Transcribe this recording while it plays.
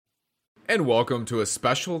And welcome to a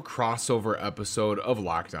special crossover episode of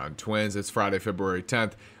Locked On Twins. It's Friday, February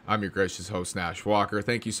 10th. I'm your gracious host, Nash Walker.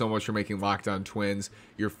 Thank you so much for making Locked On Twins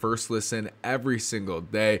your first listen every single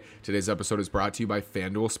day. Today's episode is brought to you by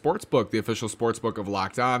FanDuel Sportsbook, the official sportsbook of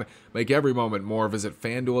Locked On. Make every moment more. Visit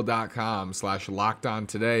FanDuel.com/LockedOn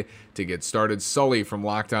today to get started. Sully from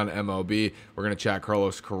Locked On MLB. We're going to chat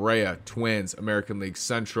Carlos Correa, Twins, American League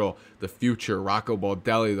Central, the future, Rocco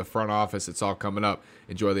Baldelli, the front office. It's all coming up.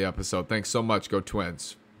 Enjoy the episode. Thanks so much. Go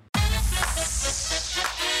Twins.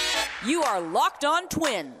 You are Locked On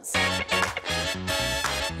Twins,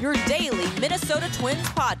 your daily Minnesota Twins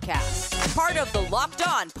podcast. Part of the Locked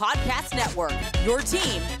On Podcast Network, your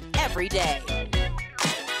team every day.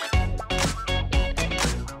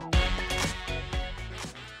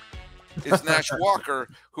 It's Nash Walker,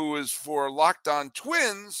 who is for Locked On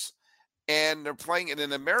Twins, and they're playing in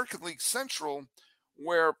an American League Central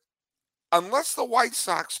where, unless the White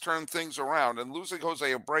Sox turn things around and losing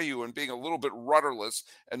Jose Abreu and being a little bit rudderless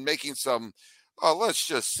and making some, let's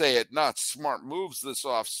just say it, not smart moves this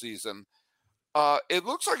offseason, it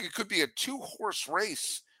looks like it could be a two-horse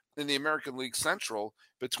race in the American League Central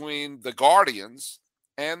between the Guardians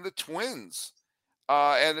and the Twins.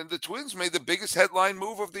 And then the Twins made the biggest headline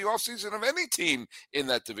move of the offseason of any team in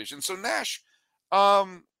that division. So, Nash,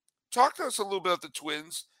 talk to us a little bit about the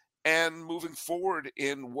Twins and moving forward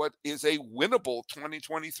in what is a winnable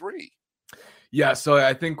 2023. Yeah, so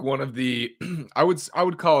I think one of the I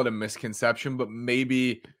would call it a misconception, but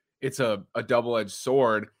maybe it's a double-edged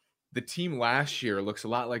sword. The team last year looks a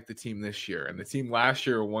lot like the team this year, and the team last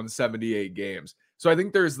year won 78 games. So I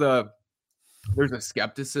think there's a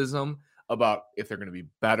skepticism about if they're going to be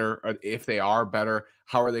better, or if they are better,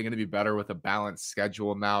 how are they going to be better with a balanced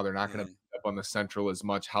schedule now? They're not going to be up on the Central as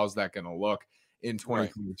much. How's that going to look in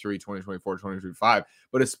 2023, 2024, 2025?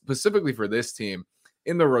 But it's specifically for this team,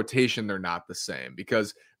 in the rotation, they're not the same,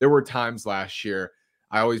 because there were times last year,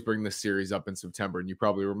 I always bring this series up in September, and you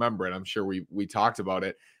probably remember it. I'm sure we talked about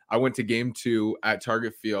it. I went to game 2 at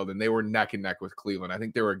Target Field, and they were neck and neck with Cleveland. I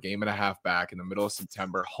think they were a game and a half back in the middle of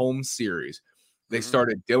September, home series. They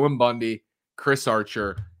started Dylan Bundy, Chris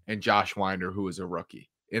Archer, and Josh Winder, who was a rookie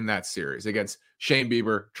in that series against Shane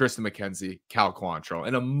Bieber, Tristan McKenzie, Cal Quantrill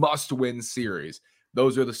in a must-win series.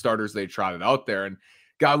 Those are the starters they trotted out there. And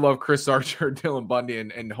God love Chris Archer, Dylan Bundy,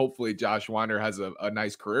 and hopefully Josh Winder has a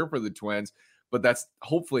nice career for the Twins. But that's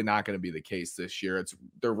hopefully not going to be the case this year.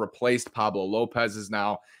 They're replaced. Pablo Lopez is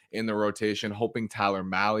now in the rotation, hoping Tyler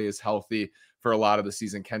Mahle is healthy for a lot of the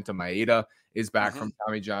season. Kenta Maeda is back from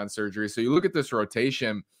Tommy John surgery. So you look at this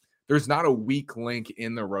rotation, there's not a weak link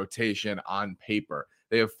in the rotation on paper.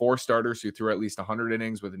 They have 4 starters who threw at least 100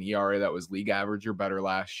 innings with an ERA that was league average or better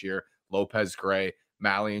last year. Lopez, Gray,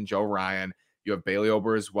 Mahle, and Joe Ryan. You have Bailey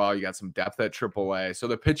Ober as well. You got some depth at AAA. So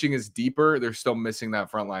the pitching is deeper. They're still missing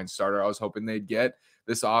that frontline starter I was hoping they'd get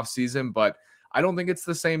this offseason, but I don't think it's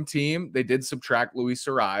the same team. They did subtract Luis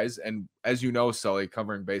Arraez, and as you know, Sully,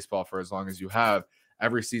 covering baseball for as long as you have,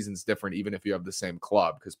 every season's different, even if you have the same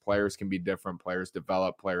club, because players can be different, players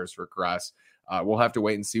develop, players regress. We'll have to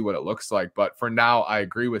wait and see what it looks like. But for now, I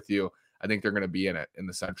agree with you. I think they're going to be in it in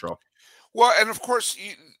the Central. Well, and of course,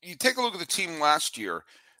 you take a look at the team last year.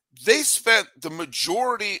 They spent the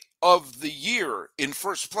majority of the year in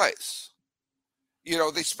first place. You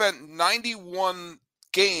know, they spent 91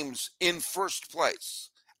 games in first place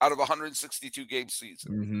out of a 162-game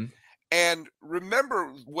season. And remember,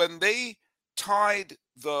 when they tied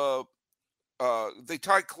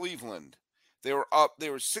Cleveland, they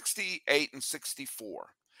were 68 and 64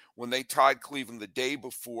 when they tied Cleveland the day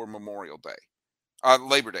before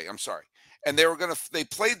Labor Day, I'm sorry. And they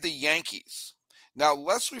played the Yankees. Now,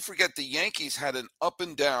 lest we forget, the Yankees had an up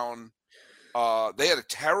and down. They had a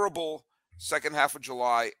terrible second half of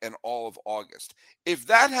July and all of August. If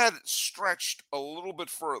that had stretched a little bit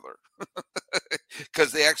further,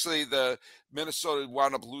 because the Minnesota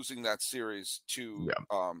wound up losing that series to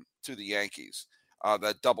the Yankees,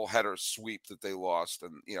 that doubleheader sweep that they lost,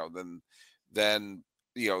 and then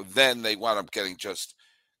they wound up getting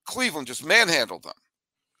Cleveland just manhandled them.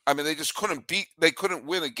 I mean, they just couldn't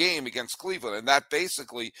win a game against Cleveland. And that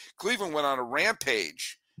basically, Cleveland went on a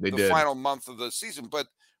rampage final month of the season. But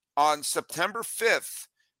on September 5th,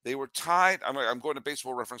 they were tied. I'm going to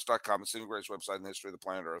baseballreference.com, the single greatest website in the history of the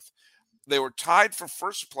planet Earth. They were tied for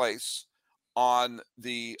first place on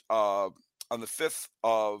the 5th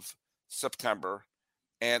of September.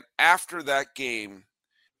 And after that game,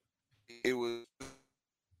 it was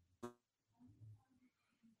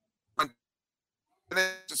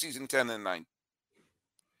to season 10 and 9.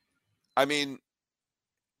 I mean,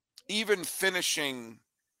 even finishing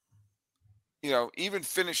even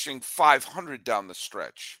finishing 500 down the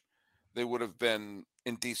stretch, they would have been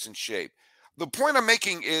in decent shape. The point I'm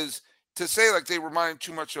making is to say like they remind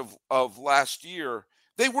too much of last year.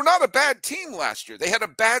 They were not a bad team last year. They had a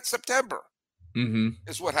bad September.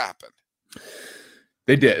 Is what happened.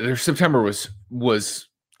 They did. Their September was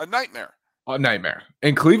a nightmare. A nightmare.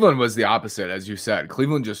 And Cleveland was the opposite, as you said.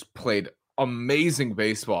 Cleveland just played amazing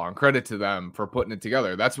baseball, and credit to them for putting it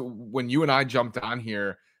together. That's when you and I jumped on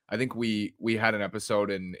here. I think we had an episode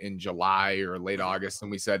in July or late August,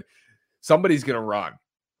 and we said somebody's going to run.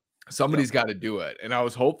 Somebody's got to do it. And I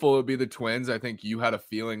was hopeful it would be the Twins. I think you had a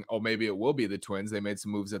feeling, oh, maybe it will be the Twins. They made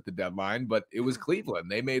some moves at the deadline, but it was Cleveland.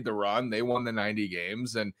 They made the run. They won the 90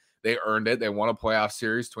 games, and they earned it. They won a playoff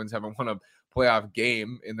series. Twins haven't won a playoff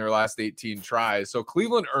game in their last 18 tries. So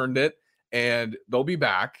Cleveland earned it, and they'll be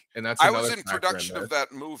back. And that's I was in production of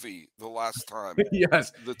that movie the last time.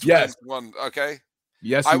 Yes. The Twins won. Okay.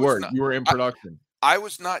 Yes, you were. You were in production. I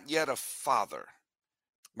was not yet a father.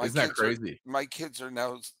 Isn't that crazy? My kids are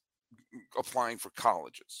now applying for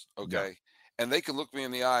colleges. Okay. And they can look me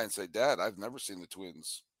in the eye and say, Dad, I've never seen the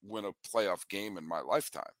Twins win a playoff game in my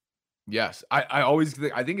lifetime. Yes. I always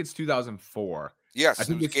think, I think it's 2004. Yes, I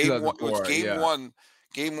think it was game one.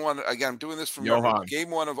 Game one, again, I'm doing this from game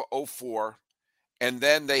one of 2004. And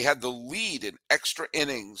then they had the lead in extra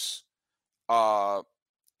innings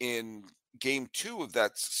in game two of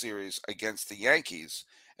that series against the Yankees.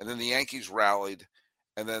 And then the Yankees rallied.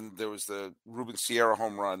 And then there was the Ruben Sierra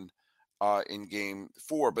home run in game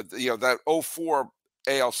four. But, that 2004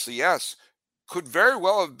 ALCS could very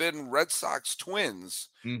well have been Red Sox Twins,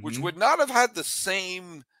 which would not have had the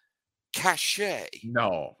same cachet.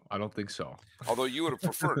 No, I don't think so. Although you would have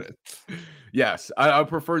preferred it. Yes, I would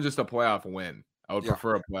prefer just a playoff win. I would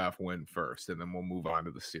prefer a playoff win first, and then we'll move on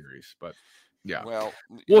to the series. But yeah, well,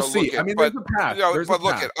 we'll see. I mean, there's a path.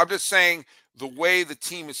 I'm just saying the way the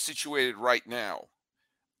team is situated right now,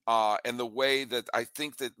 and the way that I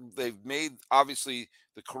think that they've made, obviously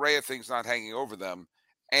the Correa thing's not hanging over them,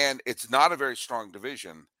 and it's not a very strong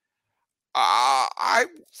division. I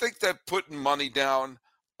think that putting money down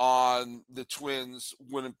on the Twins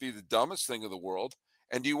wouldn't be the dumbest thing in the world.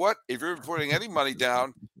 And you know what? If you're putting any money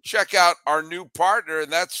down, check out our new partner,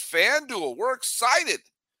 and that's FanDuel. We're excited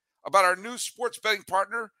about our new sports betting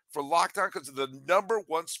partner for Locked On because of the #1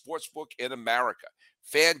 sportsbook in America.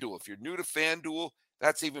 FanDuel. If you're new to FanDuel,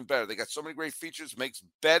 that's even better. They got so many great features, makes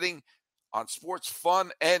betting on sports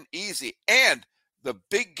fun and easy. And the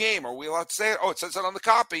big game, are we allowed to say it? Oh, it says it on the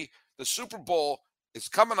copy. The Super Bowl is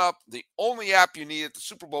coming up. The only app you need at the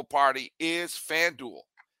Super Bowl party is FanDuel.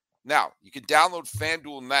 Now, you can download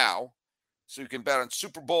FanDuel now so you can bet on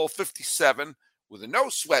Super Bowl 57 with a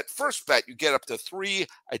no-sweat first bet. You get up to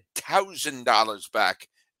 $3,000 back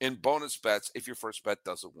in bonus bets if your first bet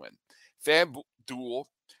doesn't win. FanDuel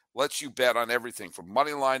lets you bet on everything from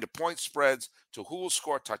money line to point spreads to who will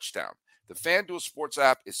score a touchdown. The FanDuel Sports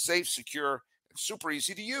app is safe, secure, and super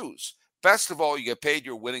easy to use. Best of all, you get paid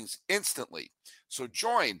your winnings instantly. So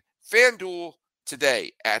join FanDuel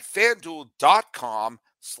today at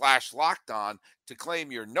FanDuel.com/lockedon to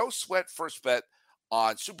claim your no-sweat first bet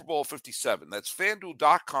on Super Bowl 57. That's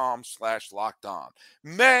FanDuel.com/lockedon.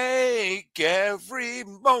 Make every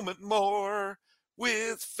moment more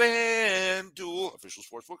with FanDuel, official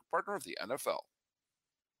sportsbook partner of the NFL.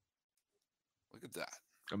 Look at that.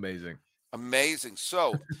 Amazing.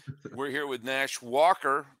 So we're here with Nash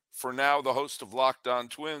Walker, for now the host of Locked On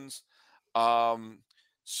Twins.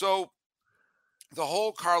 So the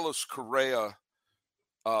whole Carlos Correa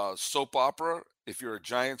soap opera, if you're a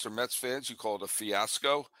Giants or Mets fans, you call it a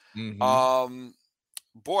fiasco.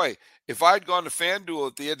 Boy, if I'd gone to FanDuel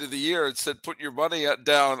at the end of the year and said, put your money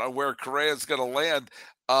down on where Correa's going to land,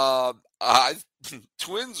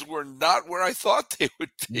 Twins were not where I thought they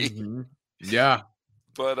would be. Yeah.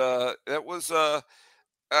 But that was, I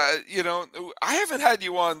haven't had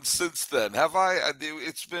you on since then, have I?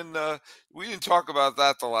 It's been, we didn't talk about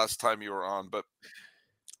that the last time you were on, but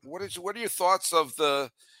what are your thoughts of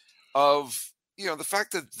the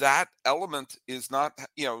fact that element is not,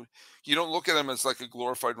 you don't look at him as like a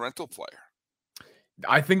glorified rental player?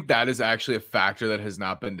 I think that is actually a factor that has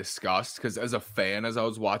not been discussed, because as a fan, as I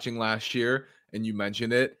was watching last year and you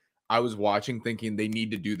mentioned it, I was watching thinking they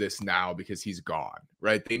need to do this now because he's gone,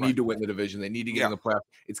 right? They need to win the division. They need to get in the playoff.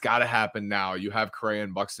 It's got to happen now. You have Correa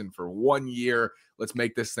and Buxton for 1 year. Let's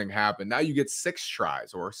make this thing happen. Now you get 6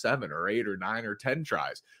 tries or 7 or 8 or 9 or 10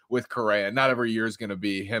 tries with Correa. Not every year is going to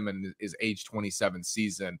be him and his age 27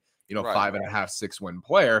 season, 5.5, 6-win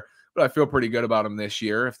player. But I feel pretty good about him this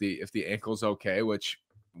year if the ankle's okay, which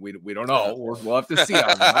we don't know. We'll have to see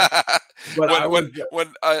on that. But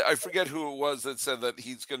when I forget who it was that said that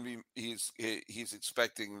he's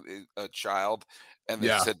expecting a child, and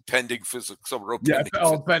they said pending physical. Someone wrote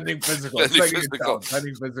pending physical.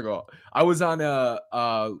 Pending physical. I was on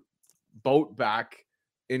a boat back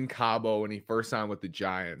in Cabo when he first signed with the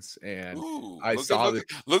Giants, and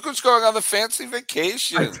look what's going on the fancy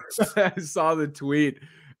vacation. I saw the tweet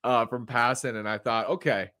from Passan, and I thought,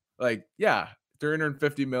 okay, like, yeah,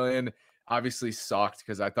 $350 million obviously sucked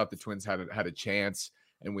because I thought the Twins had a chance,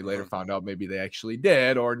 and we later found out maybe they actually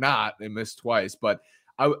did or not. They missed twice, but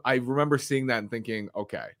I remember seeing that and thinking,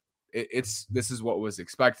 okay, this is what was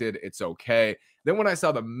expected. It's okay. Then when I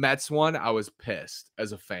saw the Mets one, I was pissed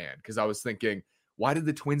as a fan because I was thinking, why did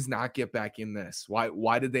the Twins not get back in this?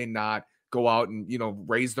 Why did they not go out and,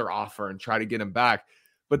 raise their offer and try to get him back?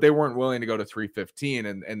 But they weren't willing to go to 315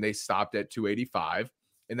 and they stopped at 285.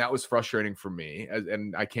 And that was frustrating for me.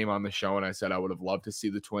 And I came on the show and I said I would have loved to see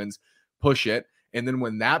the Twins push it. And then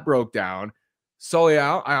when that broke down, Sully,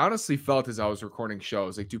 I honestly felt as I was recording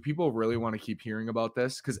shows, like, do people really want to keep hearing about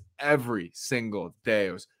this? Because every single day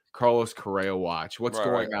it was Carlos Correa watch. What's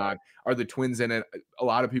going on? Are the Twins in it? A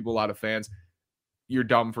lot of people, a lot of fans, you're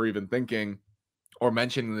dumb for even thinking or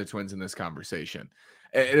mentioning the Twins in this conversation.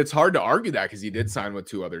 And it's hard to argue that because he did sign with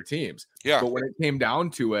 2 other teams. Yeah. But when it came down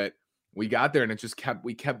to it, we got there and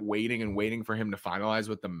we kept waiting and waiting for him to finalize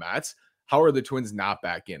with the Mets. How are the Twins not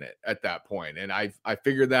back in it at that point? And I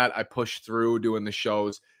figured that. I pushed through doing the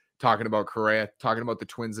shows, talking about Correa, talking about the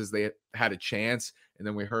Twins as they had a chance. And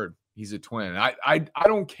then we heard he's a Twin. I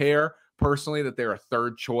don't care personally that they're a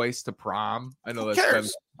third choice to prom. I know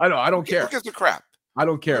that's I don't care. Who gives a crap? I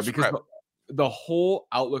don't care because the whole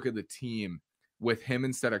outlook of the team with him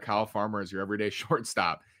instead of Kyle Farmer as your everyday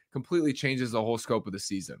shortstop completely changes the whole scope of the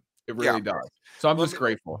season. It really does. So I'm just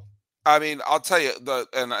grateful. I mean, I'll tell you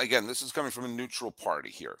and again, this is coming from a neutral party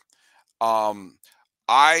here.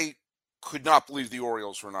 I could not believe the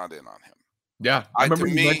Orioles were not in on him. Yeah. I remember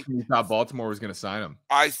you thought Baltimore was going to sign him.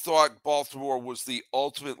 I thought Baltimore was the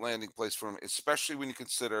ultimate landing place for him, especially when you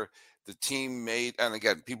consider the team made, and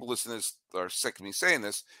again, people listening to this are sick of me saying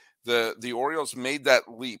this, the Orioles made that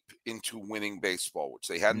leap into winning baseball, which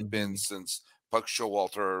they hadn't been since Buck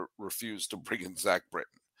Showalter refused to bring in Zach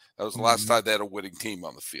Britton. That was the last time they had a winning team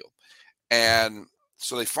on the field. And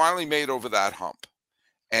so they finally made over that hump.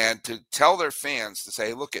 And to tell their fans to say,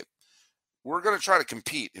 hey, look, we're going to try to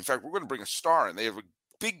compete. In fact, we're going to bring a star in. They have a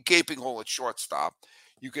big gaping hole at shortstop.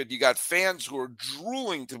 You got fans who are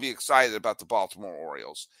drooling to be excited about the Baltimore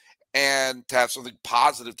Orioles and to have something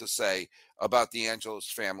positive to say about the Angelos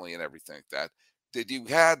family and everything like that. That you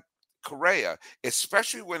had Correa,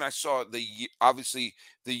 especially when I saw obviously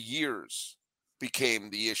the years became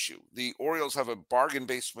the issue. The Orioles have a bargain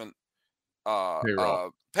basement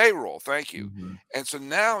payroll. Thank you. And so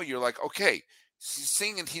now you're like, okay,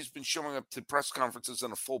 seeing that he's been showing up to press conferences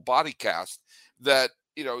in a full body cast that,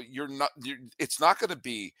 it's not going to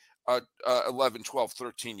be a 11, 12,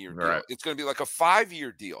 13-year deal. Right. It's going to be like a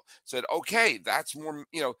 5-year deal. Said, okay, that's more,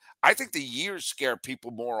 I think the years scare people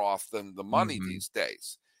more off than the money these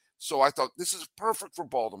days. So I thought this is perfect for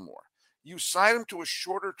Baltimore. You sign him to a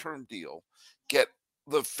shorter term deal, get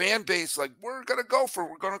the fan base like, we're going to go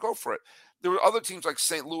for it. There were other teams like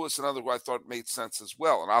St. Louis and other who I thought made sense as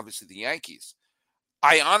well. And obviously the Yankees.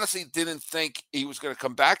 I honestly didn't think he was going to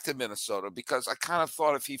come back to Minnesota because I kind of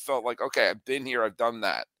thought if he felt like, okay, I've been here, I've done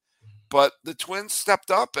that. But the Twins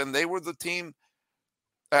stepped up and they were the team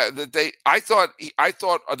that I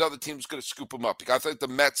thought another team was going to scoop him up because I think the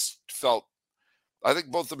Mets I think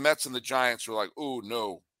both the Mets and the Giants were like, oh,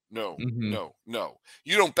 no.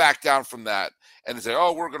 You don't back down from that and say,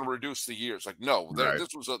 oh, we're going to reduce the years. Like, no,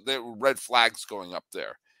 there were red flags going up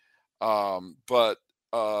there. I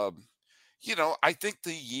think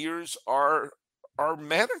the years are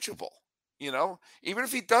manageable, even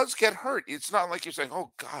if he does get hurt. It's not like you're saying,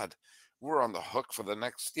 oh, God, we're on the hook for the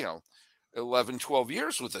next, 11, 12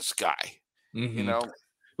 years with this guy,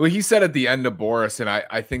 Well, he said at the end of Boris, and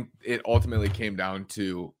I think it ultimately came down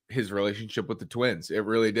to his relationship with the Twins. It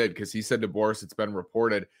really did, because he said to Boris, it's been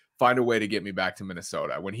reported, find a way to get me back to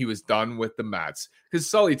Minnesota when he was done with the Mets. Because,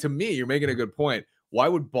 Sully, to me, you're making a good point. Why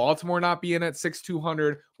would Baltimore not be in at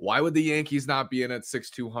 6,200? Why would the Yankees not be in at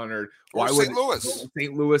 6,200? Why would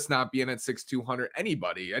St. Louis not be in at 6,200?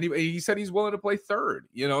 Anybody. He said he's willing to play third,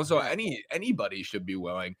 so anybody should be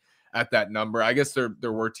willing at that number. I guess there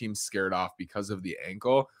were teams scared off because of the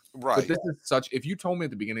ankle. Right. But this is if you told me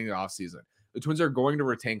at the beginning of the offseason, the Twins are going to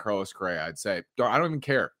retain Carlos Correa, I'd say, I don't even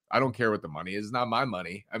care. I don't care what the money is. It's not my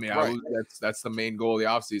money. I mean, that's the main goal of the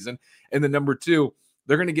offseason. And then number two,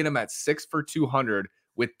 they're going to get him at 6 for $200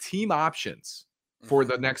 with team options for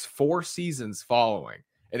the next 4 seasons following.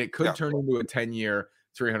 And it could Yeah. turn into a 10-year,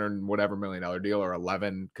 $300 whatever million deal, or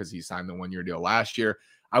 11 because he signed the 1-year deal last year.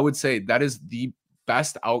 I would say that is the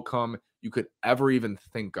best outcome you could ever even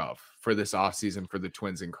think of for this offseason for the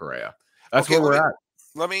Twins and Correa. That's where we're at.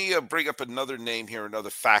 Let me bring up another name here, another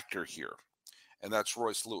factor here, and that's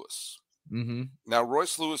Royce Lewis. Mm-hmm. Now,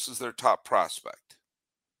 Royce Lewis is their top prospect,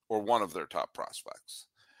 or one of their top prospects,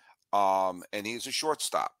 and he's a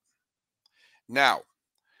shortstop. Now,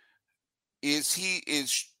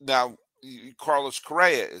 now Carlos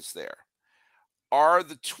Correa is there. Are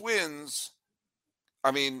the Twins?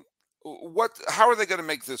 I mean, how are they going to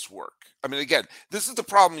make this work? I mean, again, this is the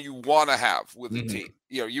problem you want to have with the team.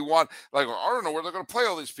 You want, like, I don't know where they're going to play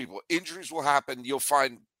all these people. Injuries will happen. You'll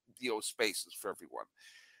find, spaces for everyone.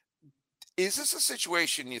 Is this a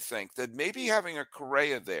situation you think that maybe having a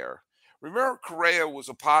Correa there? Remember, Correa was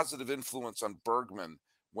a positive influence on Bergman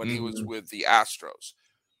when he was with the Astros.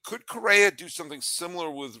 Could Correa do something similar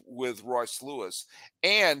with Royce Lewis?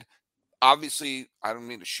 And obviously, I don't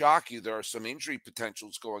mean to shock you, there are some injury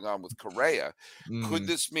potentials going on with Correa. Could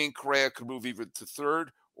this mean Correa could move either to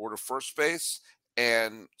third or to first base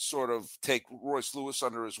and sort of take Royce Lewis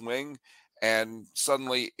under his wing, and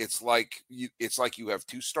suddenly it's like you have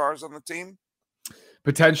 2 stars on the team?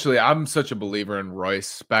 Potentially. I'm such a believer in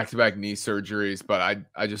Royce, back-to-back knee surgeries, but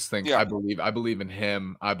I just think I believe in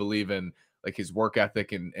him. I believe in like his work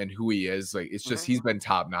ethic and who he is. Like, it's just he's been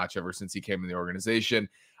top-notch ever since he came in the organization.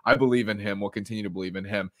 I believe in him. We'll continue to believe in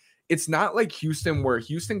him. It's not like Houston, where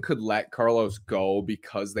Houston could let Carlos go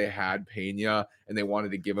because they had Pena and they wanted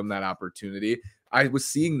to give him that opportunity. I was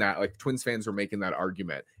seeing that, like, Twins fans were making that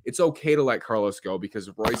argument. It's okay to let Carlos go because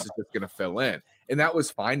Royce is just going to fill in. And that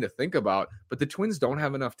was fine to think about, but the Twins don't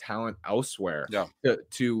have enough talent elsewhere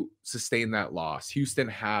to sustain that loss. Houston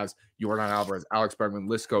has Yordan Alvarez, Alex Bergman,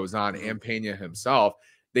 list goes on, and Pena himself.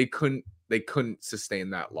 They couldn't sustain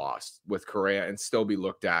that loss with Correa and still be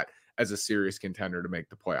looked at as a serious contender to make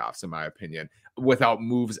the playoffs, in my opinion, without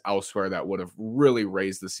moves elsewhere that would have really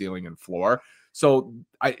raised the ceiling and floor. So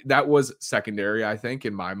that was secondary, I think,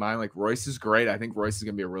 in my mind. Like, Royce is great. I think Royce is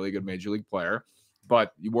going to be a really good major league player,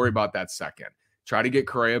 but you worry about that second. Try to get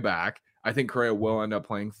Correa back. I think Correa will end up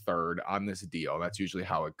playing third on this deal. That's usually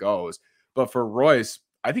how it goes. But for Royce,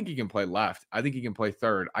 I think he can play left. I think he can play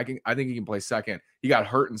third. I think he can play second. He got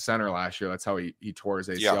hurt in center last year. That's how he tore his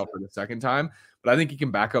ACL for the second time. But I think he can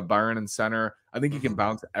back up Byron in center. I think he can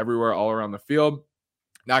bounce everywhere all around the field.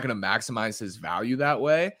 Not going to maximize his value that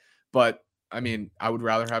way, but I mean, I would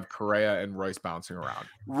rather have Correa and Royce bouncing around.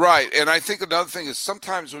 Right. And I think another thing is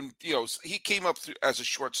sometimes when, he came up as a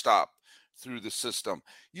shortstop through the system,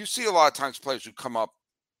 you see a lot of times players who come up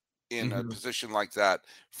in a position like that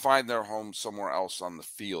find their home somewhere else on the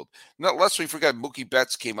field. Now, lest we forget, Mookie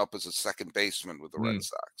Betts came up as a second baseman with the Red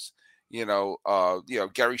Sox.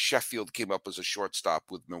 Gary Sheffield came up as a shortstop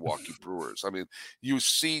with Milwaukee Brewers. I mean, you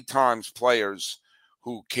see times players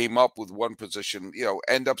who came up with one position,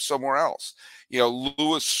 end up somewhere else.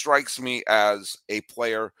 Lewis strikes me as a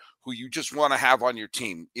player who you just want to have on your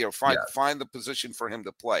team. Find the position for him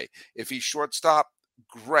to play. If he's shortstop,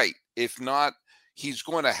 great. If not, he's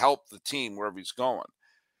going to help the team wherever he's going.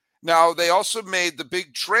 Now, they also made the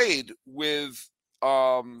big trade with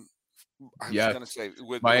Miami.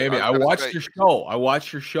 I watched your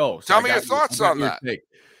show. So Tell me your thoughts on that.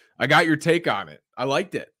 I got your take on it. I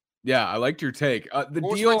liked it. Yeah, I liked your take. What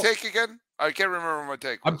was my take again? I can't remember my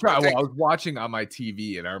take. I'm trying. Well, I was watching on my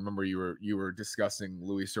TV, and I remember you were discussing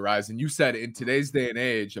Luis Arraez, and you said in today's day and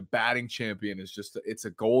age, a batting champion is it's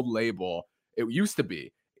a gold label. It used to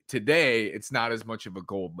be. Today, it's not as much of a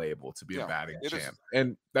gold label to be a batting champ,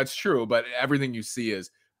 and that's true. But everything you see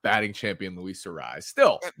is batting champion Luis Arraez.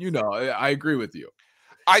 Still, I agree with you.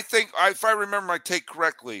 I think if I remember my take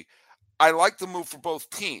correctly, I like the move for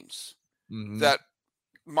both teams. That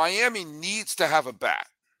Miami needs to have a bat.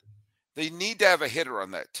 They need to have a hitter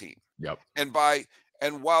on that team. Yep. And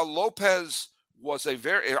while Lopez was a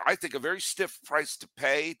very stiff price to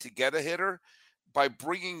pay to get a hitter, by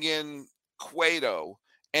bringing in Cueto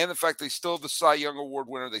and the fact they still have the Cy Young Award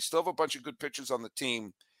winner, they still have a bunch of good pitchers on the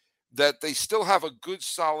team, that they still have a good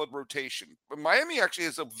solid rotation. But Miami actually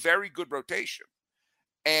has a very good rotation.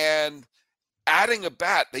 And adding a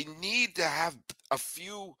bat, they need to have a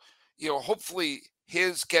few, hopefully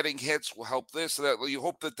his getting hits will help this, so that you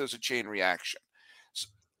hope that there's a chain reaction.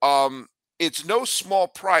 It's no small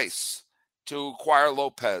price to acquire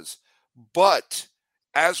Lopez, but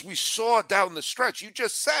as we saw down the stretch, you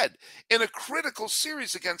just said, in a critical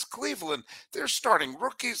series against Cleveland, they're starting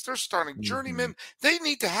rookies, they're starting journeymen. They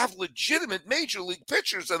need to have legitimate major league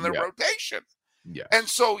pitchers in their rotation. Yes. And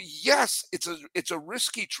so, yes, it's a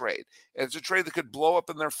risky trade. And it's a trade that could blow up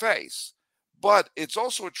in their face. But it's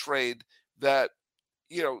also a trade that,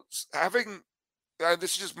 having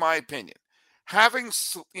this is just my opinion, having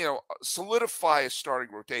solidify a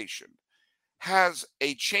starting rotation has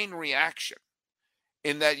a chain reaction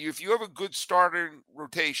in that if you have a good starting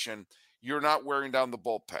rotation, you're not wearing down the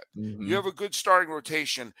bullpen. You have a good starting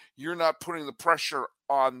rotation, you're not putting the pressure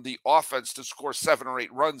on the offense to score 7 or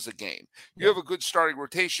 8 runs a game. You have a good starting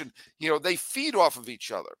rotation, they feed off of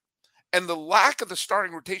each other. And the lack of the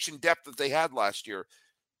starting rotation depth that they had last year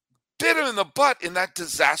bit them in the butt in that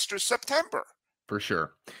disastrous September. For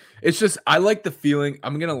sure. It's just, I like the feeling.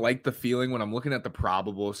 I'm going to like the feeling when I'm looking at the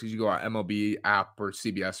probables. Because you go on MLB app or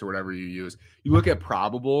CBS or whatever you use. You look at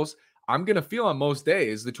probables. I'm going to feel on most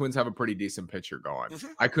days the Twins have a pretty decent pitcher going.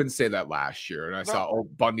 I couldn't say that last year. And I saw,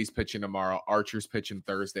 Bundy's pitching tomorrow. Archer's pitching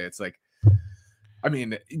Thursday. It's like, I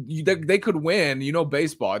mean, they could win.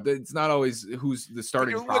 Baseball. It's not always who's the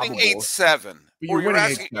starting. You're winning 8-7. Or you're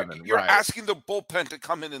asking, 8-7. You're asking the bullpen to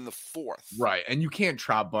come in the 4th. Right, and you can't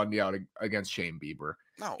trot Bundy out against Shane Bieber.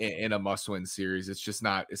 No. In a must-win series. It's just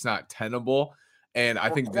not. It's not tenable. And I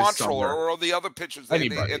think Quantrill this summer, or the other pitchers,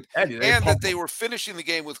 that they were finishing the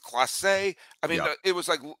game with Clase. I mean, it was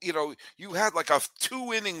like you had like a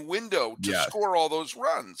 2-inning window to score all those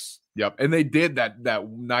runs. Yep, and they did that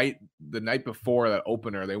night, the night before that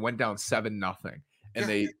opener. They went down 7-0, and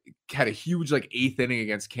they had a huge 8th inning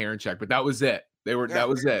against Karinchak, but that was it. That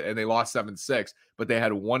was it, and they lost 7-6. But they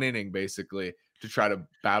had 1 inning basically to try to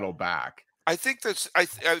battle back. I think that's.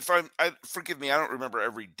 Forgive me. I don't remember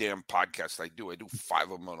every damn podcast I do. I do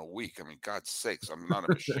 5 of them in a week. I mean, God's sakes, I'm not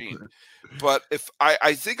a machine. But if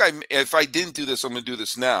I didn't do this, I'm going to do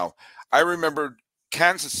this now. I remember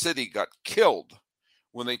Kansas City got killed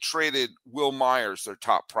when they traded Will Myers, their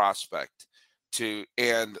top prospect,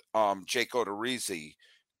 and Jake Odorizzi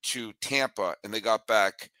to Tampa, and they got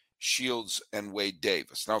back Shields and Wade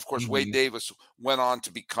Davis. Now, of course, Wade Davis went on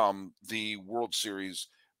to become the World Series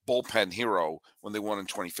bullpen hero when they won in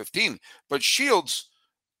 2015. But Shields,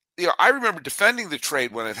 I remember defending the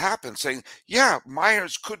trade when it happened, saying,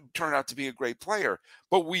 Myers could turn out to be a great player,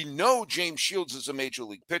 but we know James Shields is a major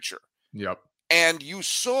league pitcher. Yep. And you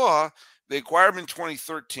saw they acquired him in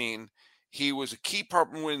 2013. He was a key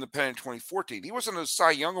part in winning the pennant in 2014. He wasn't a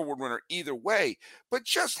Cy Young Award winner either way, but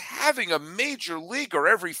just having a major leaguer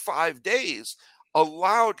every 5 days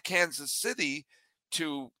allowed Kansas City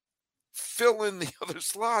to fill in the other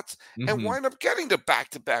slots and wind up getting to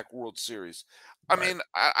back-to-back World Series. I mean,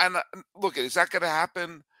 look, is that going to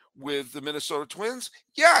happen with the Minnesota Twins?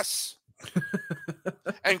 Yes.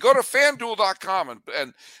 And go to FanDuel.com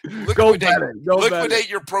and liquidate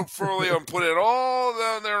your portfolio and put it all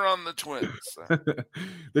down there on the Twins.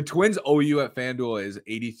 The Twins OU at FanDuel is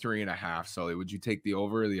 83.5. Sully, would you take the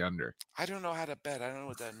over or the under? I don't know how to bet. I don't know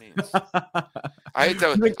what that means. I had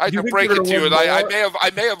to break it to you, and I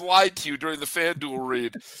may have lied to you during the FanDuel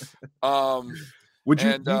read. Would you?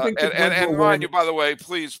 And mind you, by the way,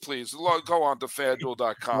 please go on to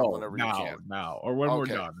FanDuel.com whenever you can. Now, or when we're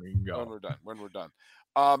done, we can go. When we're done.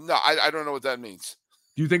 No, I don't know what that means.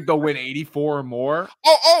 Do you think they'll win 84 or more?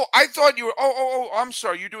 I thought you were. I'm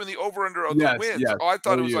sorry. You're doing the over under of the wins. Yes. Oh, I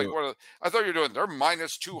thought it was I thought you were doing. They're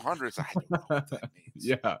minus 200. I don't know what that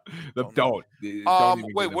means. Don't.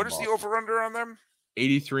 Wait, what is the over under on them?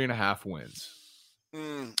 83.5 wins.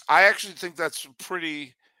 I actually think that's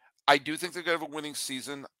pretty. I do think they're going to have a winning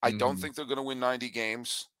season. I don't think they're going to win 90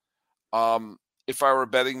 games. If I were a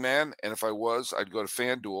betting man, and if I was, I'd go to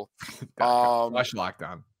FanDuel. Flash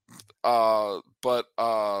lockdown. But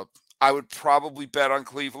I would probably bet on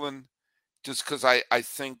Cleveland just because I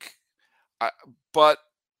think. But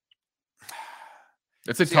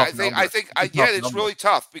it's a tough number. It's really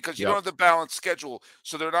tough because you don't have the balanced schedule,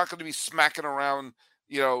 so they're not going to be smacking around,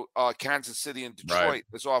 Kansas City and Detroit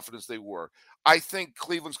as often as they were. I think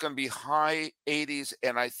Cleveland's going to be high 80s,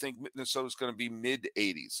 and I think Minnesota's going to be mid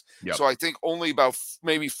 80s. Yep. So I think only about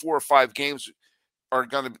maybe 4 or 5 games are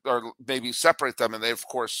going to maybe separate them, and they, of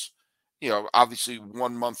course, obviously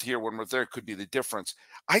 1 month here, 1 month there could be the difference.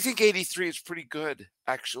 I think 83 is pretty good,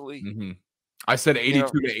 actually. I said 82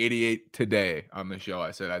 to 88 today on the show.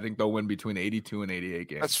 I said I think they'll win between 82 and 88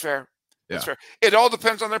 games. That's fair. That's fair. It all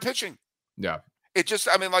depends on their pitching. Yeah. It just,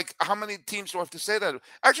 how many teams do I have to say that?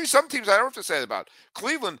 Actually, some teams I don't have to say that about.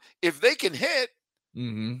 Cleveland, if they can hit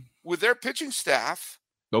with their pitching staff,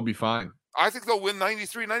 they'll be fine. I think they'll win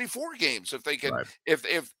 93, 94 games if they can. Right.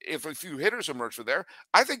 If a few hitters emerge from there.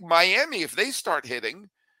 I think Miami, if they start hitting,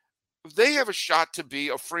 they have a shot to be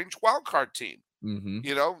a fringe wild card team.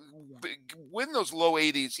 Win those low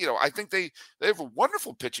 80s. I think they have a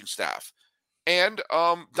wonderful pitching staff. And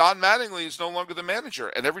Don Mattingly is no longer the manager.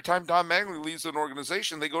 And every time Don Mattingly leaves an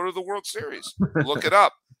organization, they go to the World Series. Look it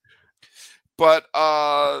up. But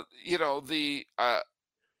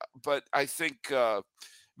but I think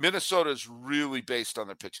Minnesota is really based on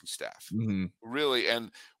their pitching staff, really,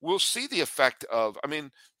 and we'll see the effect of. I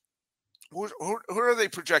mean, who are they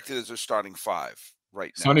projected as their starting five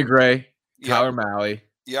right now? Sonny Gray, Tyler Mahle,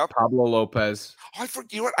 Pablo Lopez. Oh,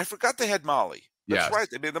 I forgot they had Mahle. That's right.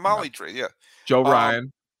 They made the Mahle trade. Yeah, Joe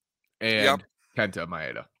Ryan and Kenta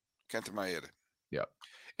Maeda. Yep.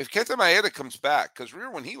 If Kenta Maeda comes back, because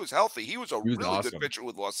remember when he was healthy, he was really awesome. Good pitcher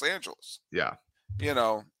with Los Angeles. Yeah.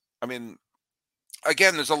 I mean,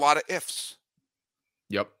 again, there's a lot of ifs.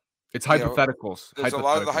 Yep. It's hypotheticals. There's a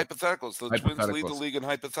lot of the hypotheticals. The Twins lead the league in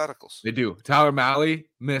hypotheticals. They do. Tyler Mahle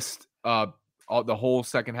missed the whole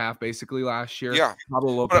second half basically last year. Yeah.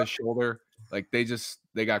 Pablo Lopez shoulder. Like they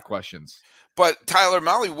got questions. But Tyler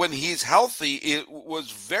Mahle, when he's healthy, it was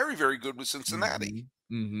very, very good with Cincinnati.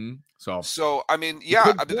 So I mean,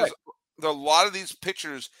 there's a lot of these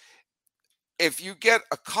pitchers. If you get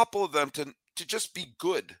a couple of them to just be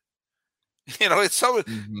good, it's so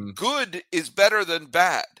good is better than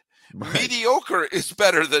bad. Right. Mediocre is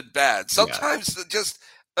better than bad. Sometimes just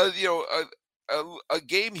a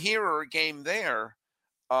game here or a game there.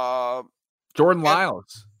 Jordan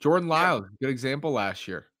Lyles, good example last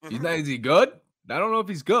year. Is he good? I don't know if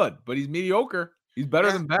he's good, but he's mediocre. He's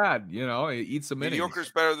better than bad. He eats some innings. Mediocre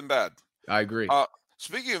is better than bad. I agree.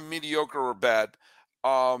 Speaking of mediocre or bad,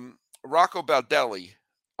 Rocco Baldelli,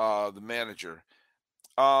 the manager,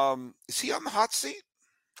 is he on the hot seat?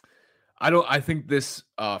 I think this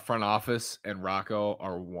front office and Rocco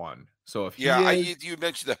are one. So if you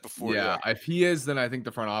mentioned that before. Yeah, if he is, then I think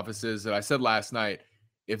the front office is. And I said last night,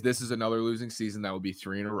 if this is another losing season, that would be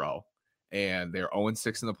 3 in a row. And they're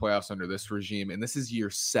 0-6 in the playoffs under this regime. And this is year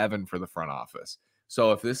 7 for the front office.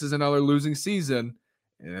 So if this is another losing season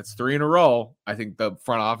and it's 3 in a row, I think the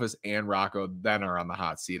front office and Rocco then are on the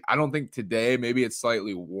hot seat. I don't think today, maybe it's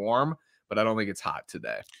slightly warm, but I don't think it's hot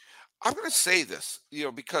today. I'm going to say this,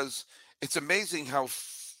 because it's amazing how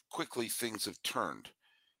quickly things have turned.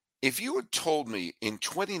 If you had told me in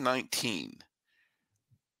 2019,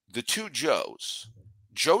 the two Joes,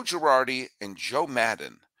 Joe Girardi and Joe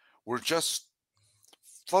Maddon, were just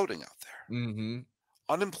floating out there,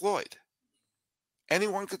 unemployed.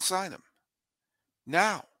 Anyone could sign them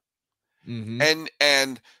now,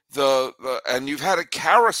 and you've had a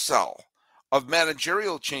carousel of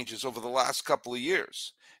managerial changes over the last couple of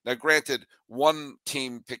years. Now, granted, one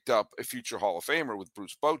team picked up a future Hall of Famer with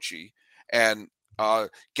Bruce Bochy, and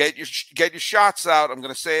get your shots out. I'm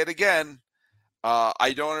going to say it again.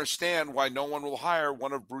 I don't understand why no one will hire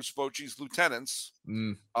one of Bruce Bochy's lieutenants.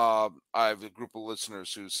 I have a group of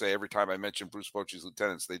listeners who say every time I mention Bruce Bochy's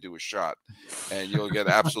lieutenants, they do a shot, and you'll get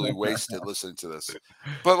absolutely wasted listening to this.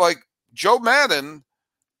 But like Joe Maddon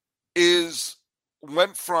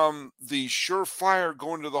went from the surefire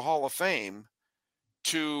going to the Hall of Fame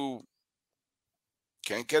to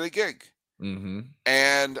can't get a gig.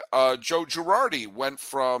 And Joe Girardi went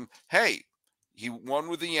from, hey, he won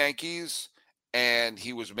with the Yankees and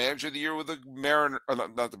he was manager of the year with the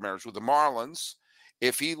with the Marlins.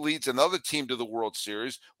 If he leads another team to the World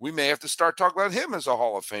Series, we may have to start talking about him as a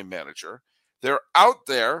Hall of Fame manager. They're out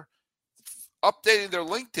there updating their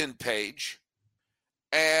LinkedIn page.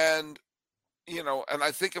 And, and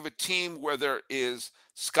I think of a team where there is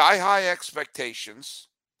sky high expectations,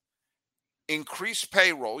 increased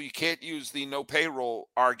payroll. You can't use the no payroll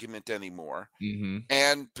argument anymore.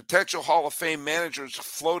 And potential Hall of Fame managers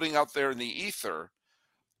floating out there in the ether.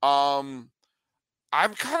 I'm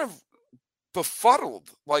kind of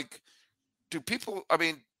befuddled. Like,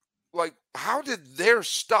 how did their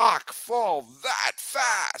stock fall that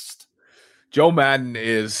fast? Joe Maddon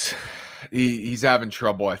he's having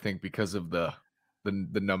trouble, I think, because of the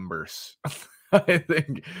numbers. I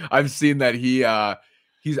think I've seen that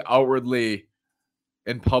he's outwardly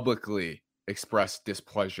and publicly expressed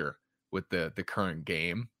displeasure with the current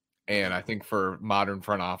game. And I think for modern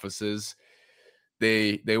front offices,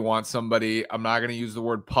 they want somebody, I'm not going to use the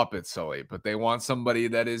word puppet, Sully, but they want somebody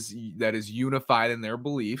that is unified in their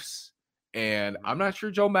beliefs. And I'm not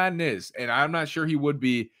sure Joe Maddon is. And I'm not sure he would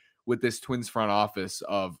be with this Twins front office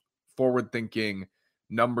of forward-thinking,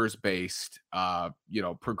 numbers-based,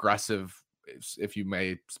 progressive, if you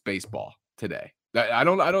may, baseball today.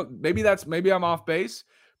 Maybe I'm off base,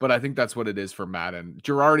 but I think that's what it is for Maddon.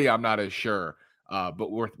 Girardi, I'm not as sure.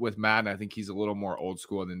 But with Maddon, I think he's a little more old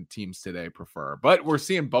school than teams today prefer. But we're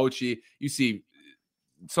seeing Bochy. You see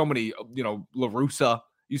so many, La Russa.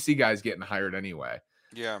 You see guys getting hired anyway.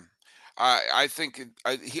 Yeah. I think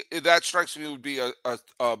that strikes me would be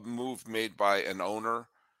a move made by an owner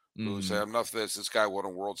who would say, enough of this. This guy won a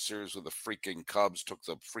World Series with the freaking Cubs, took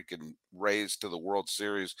the freaking Rays to the World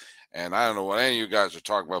Series, and I don't know what any of you guys are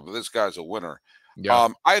talking about, but this guy's a winner. Yeah.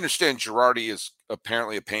 I understand Girardi is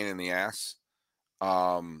apparently a pain in the ass,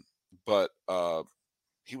 but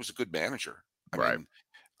he was a good manager.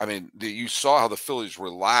 I mean, you saw how the Phillies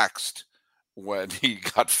relaxed when he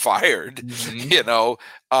got fired. You know,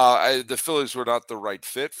 the Phillies were not the right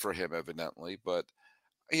fit for him, evidently. But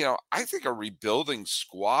you know, I think a rebuilding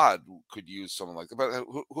squad could use someone like that. But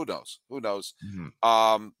who knows? Who knows? You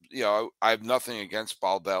know, I have nothing against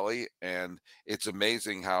Baldelli, and it's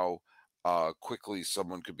amazing how quickly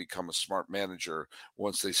someone could become a smart manager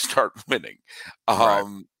once they start winning.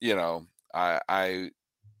 You know,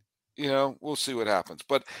 you know, we'll see what happens.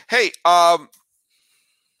 But hey,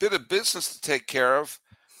 bit of business to take care of.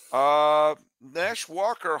 Nash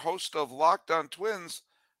Walker, host of Locked On Twins,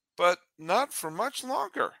 but not for much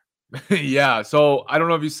longer. Yeah. So I don't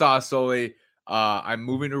know if you saw, Sully. I'm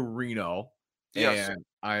moving to Reno. Yes. And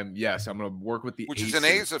I'm going to work with the Which is an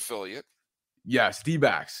A's affiliate. Yes,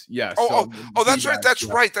 D-backs. Yes. Oh, that's right. That's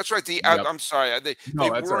yeah. right. That's right. I'm sorry. They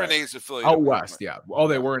were an A's affiliate. Out west, yeah. Oh,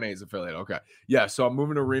 they were an A's affiliate. Okay. Yeah. So I'm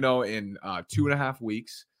moving to Reno in 2.5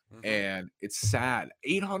 weeks, and it's sad.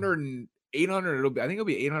 800. I think it'll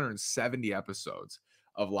be 870 episodes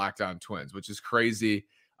of Locked On Twins, which is crazy.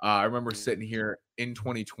 I remember sitting here in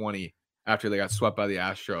 2020 after they got swept by the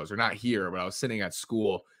Astros, or not here, but I was sitting at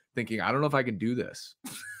school thinking, I don't know if I can do this.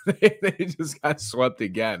 They just got swept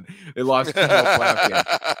again. They lost 2 more playoff games.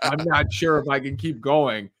 I'm not sure if I can keep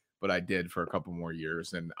going, but I did for a couple more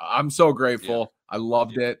years, and I'm so grateful. I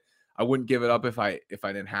loved it. I wouldn't give it up if I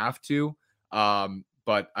didn't have to.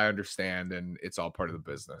 But I understand, and it's all part of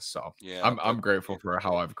the business. So I'm grateful for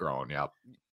how I've grown. Yeah.